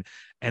divine.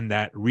 And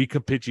that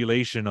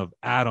recapitulation of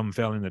Adam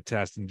failing the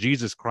test and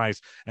Jesus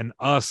Christ and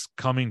us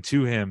coming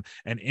to him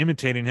and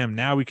imitating him,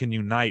 now we can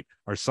unite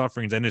our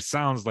sufferings. And it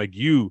sounds like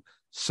you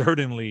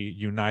certainly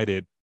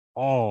united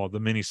all the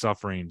many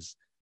sufferings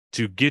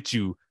to get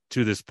you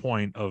to this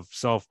point of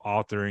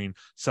self-authoring,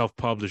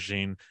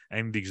 self-publishing,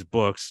 and these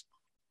books.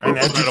 And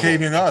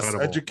educating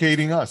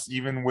us,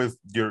 even with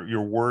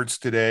your words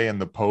today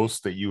and the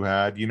post that you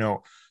had. You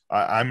know,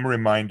 I'm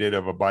reminded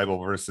of a Bible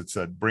verse that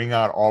said, bring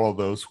out all of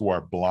those who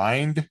are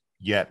blind,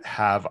 yet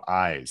have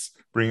eyes.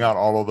 Bring out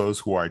all of those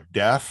who are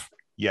deaf,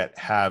 yet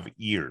have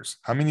ears.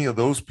 How many of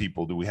those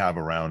people do we have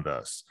around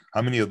us?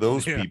 How many of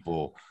those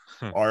people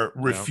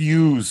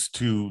refuse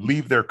to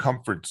leave their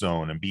comfort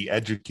zone and be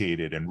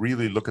educated and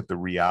really look at the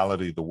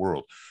reality of the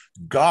world?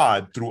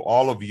 God, through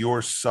all of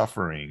your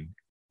suffering,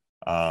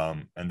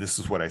 and this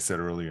is what I said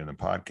earlier in the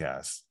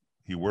podcast,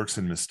 he works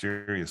in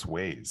mysterious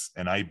ways.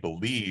 And I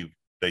believe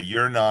that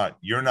you're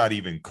not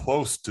even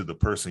close to the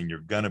person you're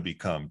going to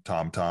become,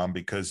 Tom,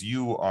 because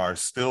you are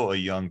still a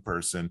young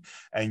person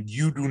and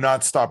you do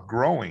not stop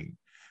growing.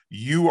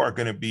 You are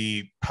going to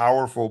be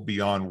powerful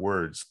beyond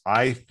words.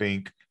 I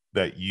think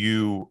that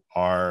you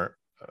are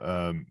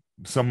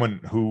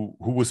someone who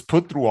was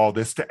put through all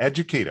this to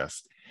educate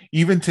us.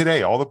 Even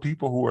today, all the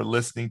people who are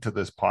listening to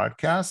this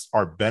podcast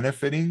are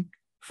benefiting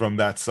from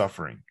that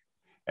suffering.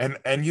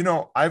 And you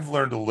know, I've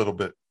learned a little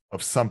bit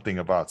of something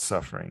about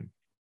suffering.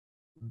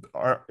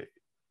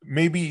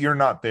 Maybe you're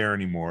not there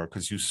anymore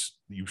because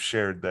you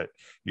shared that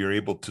you're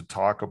able to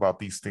talk about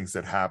these things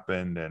that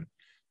happened and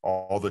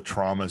all the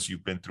traumas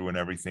you've been through and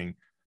everything.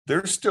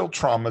 There's still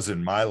traumas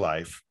in my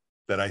life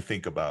that I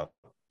think about,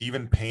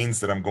 even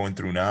pains that I'm going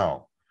through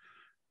now.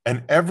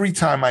 And every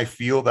time I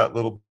feel that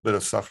little bit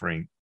of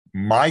suffering,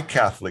 my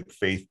Catholic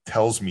faith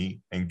tells me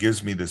and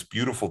gives me this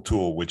beautiful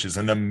tool, which is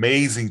an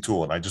amazing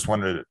tool. And I just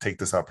wanted to take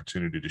this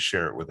opportunity to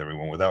share it with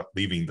everyone without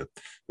leaving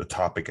the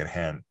topic at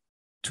hand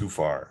too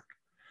far.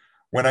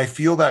 When I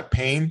feel that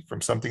pain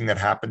from something that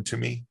happened to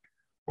me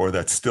or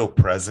that's still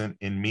present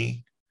in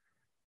me,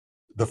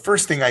 the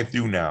first thing I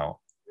do now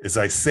is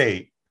I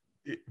say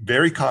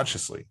very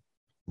consciously,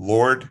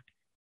 Lord,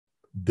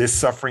 this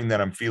suffering that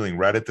I'm feeling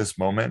right at this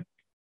moment,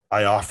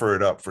 I offer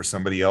it up for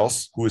somebody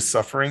else who is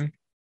suffering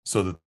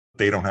so that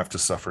they don't have to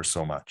suffer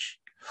so much.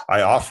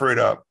 I offer it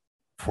up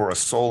for a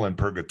soul in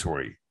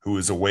purgatory who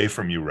is away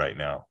from you right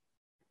now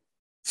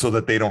so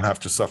that they don't have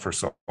to suffer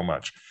so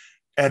much.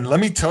 And let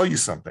me tell you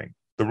something.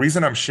 The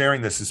reason I'm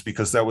sharing this is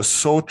because that was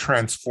so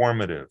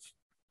transformative.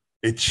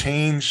 It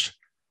changed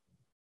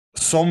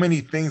so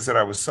many things that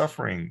I was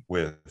suffering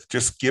with,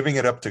 just giving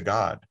it up to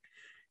God.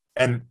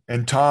 And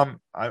Tom,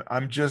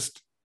 I'm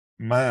just,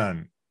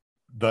 man,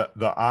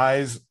 the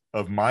eyes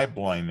of my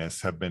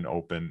blindness have been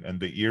opened and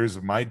the ears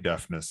of my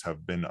deafness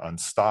have been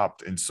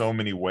unstopped in so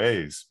many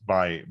ways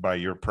by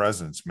your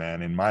presence,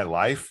 man, in my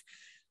life.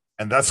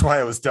 And that's why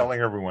I was telling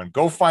everyone,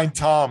 go find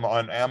Tom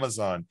on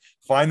Amazon,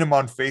 find him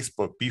on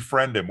Facebook,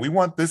 befriend him. We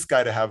want this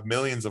guy to have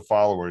millions of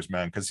followers,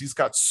 man, because he's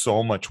got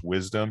so much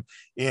wisdom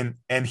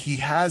and he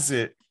has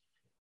it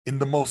in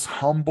the most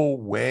humble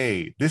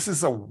way.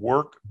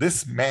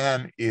 This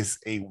man is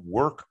a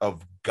work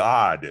of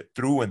God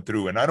through and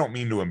through. And I don't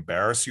mean to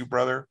embarrass you,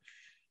 brother.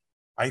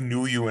 I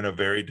knew you in a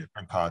very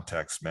different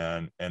context,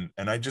 man. And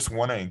I just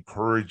want to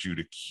encourage you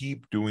to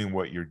keep doing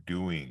what you're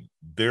doing.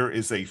 There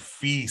is a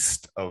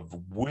feast of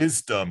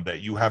wisdom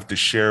that you have to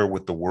share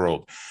with the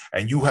world.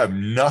 And you have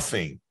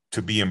nothing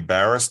to be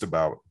embarrassed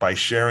about by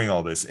sharing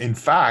all this. In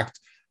fact,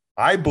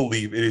 I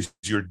believe it is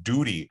your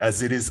duty,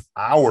 as it is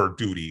our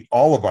duty,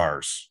 all of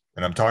ours.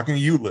 And I'm talking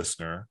to you,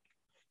 listener,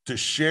 to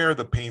share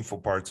the painful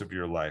parts of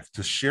your life,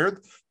 to share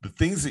the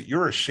things that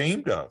you're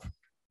ashamed of,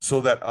 so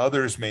that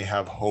others may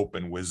have hope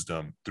and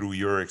wisdom through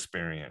your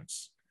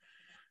experience.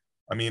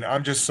 I mean,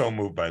 I'm just so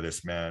moved by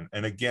this, man.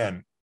 And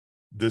again,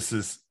 this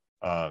is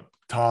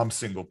Tom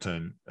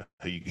Singleton.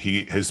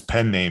 His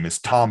pen name is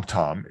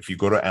Tom. If you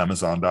go to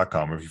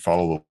Amazon.com or if you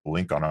follow the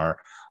link on our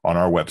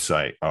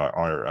website,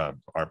 our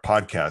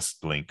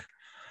podcast link,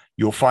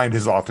 you'll find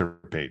his author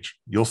page.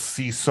 You'll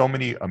see so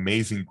many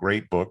amazing,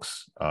 great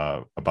books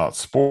about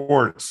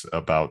sports,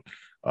 about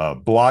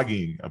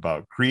blogging,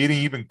 about creating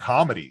even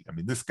comedy. I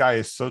mean, this guy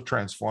is so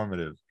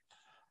transformative.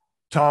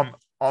 Tom,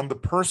 on the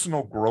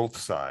personal growth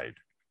side,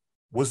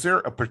 was there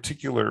a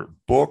particular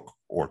book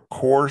or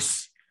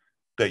course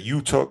that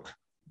you took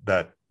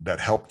that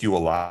helped you a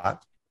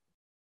lot?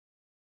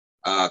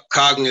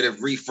 Cognitive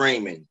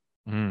reframing.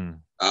 Mm.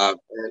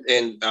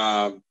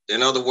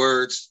 In other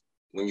words,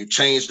 when you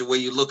change the way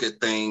you look at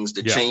things,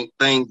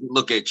 things you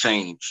look at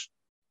change.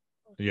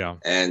 Yeah.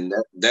 And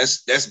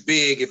that's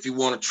big if you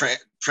want to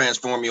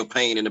transform your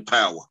pain into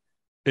power.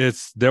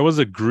 There was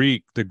the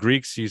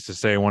Greeks used to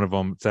say, one of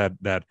them said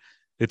that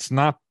it's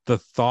not the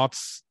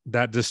thoughts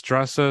that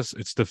distress us,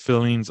 it's the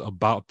feelings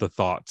about the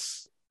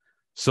thoughts.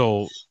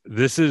 So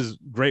this is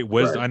great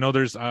wisdom. Right. I know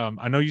there's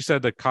I know you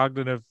said the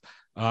cognitive,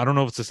 I don't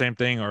know if it's the same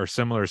thing or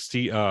similar,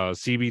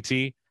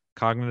 CBT,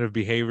 cognitive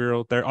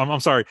behavioral therapy. I'm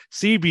sorry,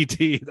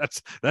 CBT,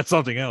 that's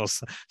something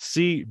else.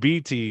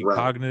 CBT, right.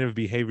 Cognitive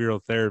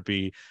behavioral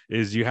therapy,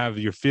 is you have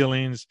your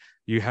feelings,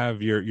 you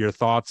have your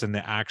thoughts and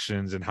the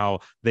actions and how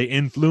they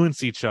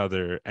influence each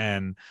other.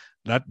 And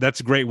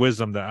that's great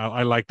wisdom. That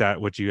I like that,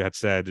 what you had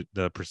said,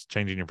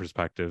 changing your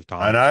perspective,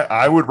 Tom. And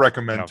I would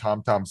recommend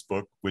Tom's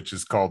book, which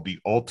is called The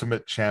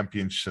Ultimate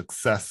Champion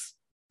Success.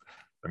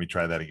 Let me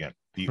try that again.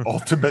 The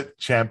Ultimate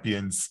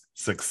Champion's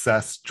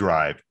Success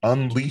Drive,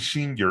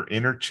 unleashing your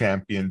inner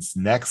champion's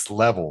next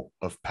level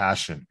of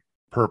passion,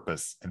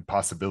 purpose, and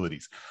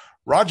possibilities.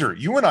 Roger,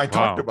 you and I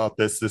talked about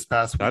this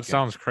past weekend. That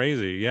sounds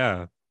crazy.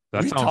 Yeah,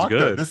 that sounds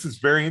good. This is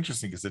very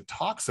interesting because it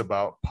talks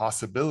about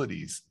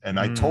possibilities. And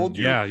I told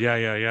you,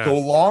 yeah. So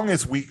long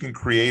as we can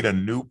create a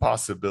new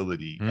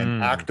possibility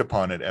and act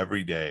upon it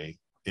every day,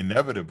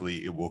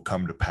 inevitably it will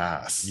come to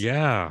pass.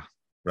 Yeah.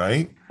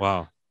 Right?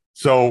 Wow.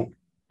 So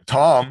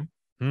Tom,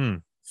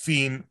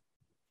 seen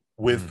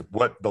with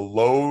what the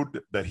load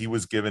that he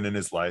was given in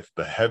his life,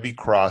 the heavy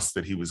cross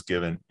that he was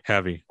given.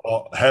 Heavy,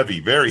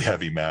 very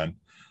heavy, man.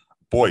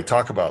 Boy,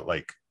 talk about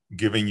like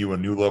giving you a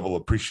new level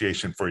of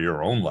appreciation for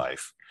your own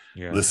life.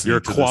 Yeah.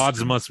 Your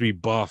quads must be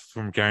buff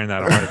from carrying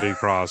that big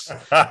cross,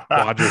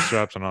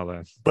 quadriceps and all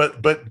that.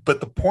 But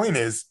the point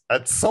is,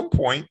 at some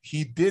point,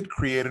 he did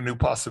create a new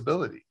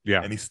possibility.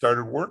 Yeah. And he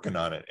started working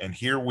on it. And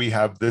here we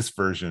have this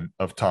version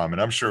of Tom.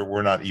 And I'm sure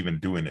we're not even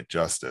doing it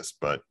justice,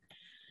 but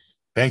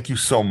thank you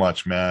so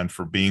much, man,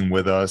 for being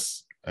with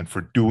us and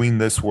for doing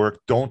this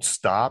work. Don't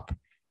stop.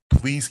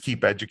 Please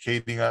keep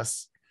educating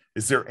us.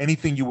 Is there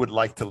anything you would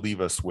like to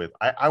leave us with?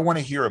 I want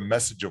to hear a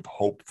message of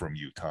hope from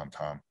you, Tom.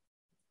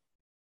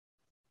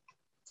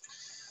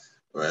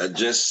 Well,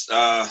 just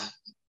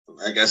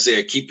like I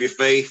said, keep your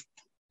faith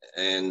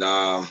and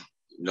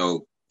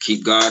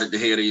keep God at the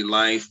head of your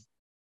life.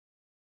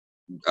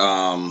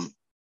 When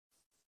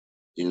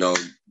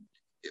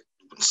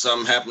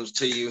something happens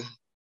to you,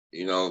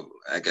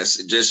 I guess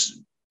just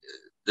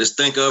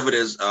think of it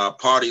as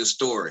part of your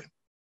story.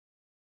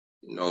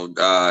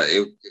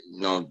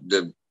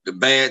 The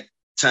bad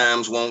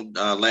times won't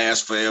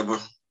last forever.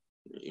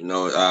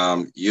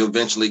 You'll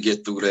eventually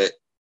get through that.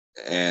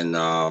 And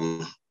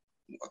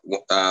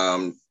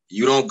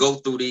you don't go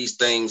through these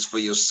things for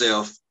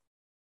yourself.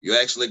 You're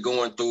actually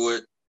going through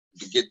it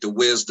to get the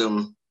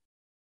wisdom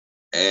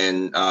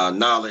and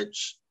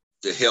knowledge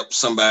to help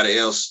somebody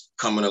else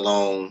coming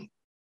along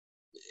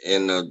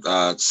in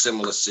a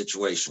similar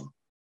situation.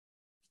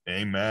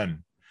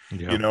 Amen.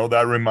 Yeah.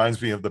 That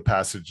reminds me of the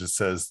passage that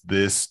says,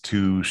 "This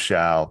too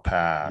shall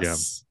pass."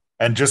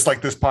 Yeah. And just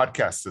like this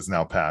podcast has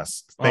now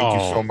passed. Thank you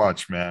so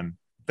much, man.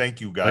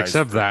 Thank you, guys.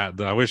 Except that,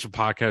 I wish a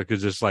podcast could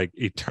just like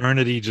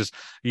eternity, just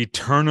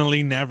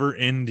eternally never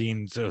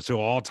ending to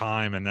all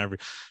time and every.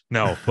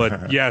 No,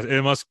 but yeah,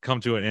 it must come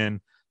to an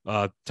end.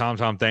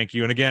 Tom, thank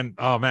you. And again,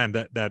 oh man,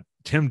 that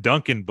Tim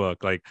Duncan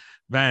book, like,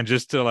 man,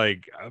 just to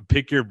like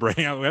pick your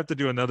brain. We have to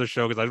do another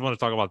show because I just want to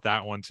talk about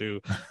that one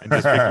too, and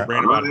just pick your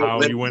brain about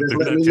how you went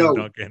through that Tim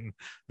Duncan.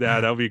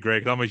 Yeah, that'll be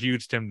great. I'm a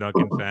huge Tim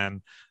Duncan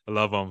fan. I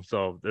love him.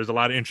 So there's a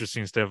lot of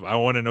interesting stuff. I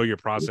want to know your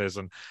process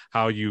and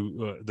how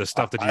you the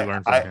stuff that you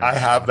learned from him. I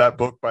have that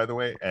book, by the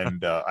way,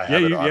 and I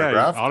have it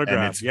autographed,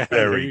 and it's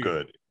very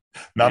good.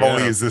 Not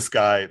only is this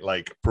guy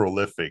like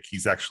prolific,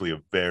 he's actually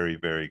a very,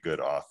 very good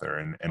author,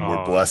 and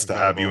we're blessed to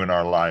have you in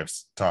our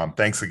lives, Tom.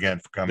 Thanks again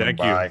for coming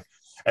by.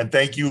 And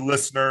thank you,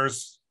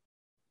 listeners.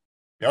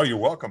 You're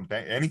welcome.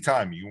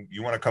 Anytime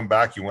you want to come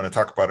back, you want to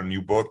talk about a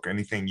new book,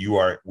 anything,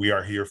 we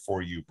are here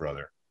for you,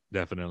 brother.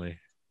 Definitely.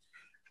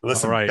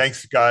 Listen,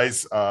 thanks,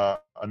 guys.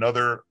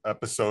 Another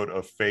episode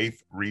of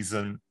Faith,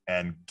 Reason,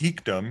 and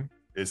Geekdom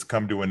is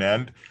come to an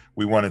end.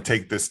 We want to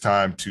take this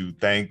time to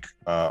thank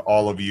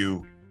all of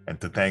you and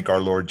to thank our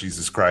Lord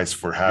Jesus Christ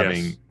for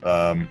having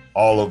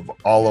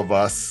all of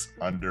us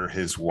under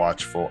his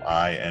watchful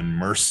eye and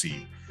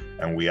mercy.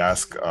 And we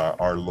ask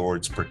our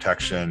Lord's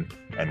protection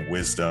and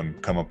wisdom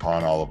come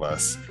upon all of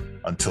us.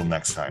 Until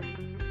next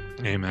time.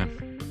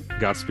 Amen.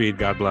 Godspeed.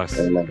 God bless.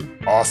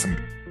 Awesome.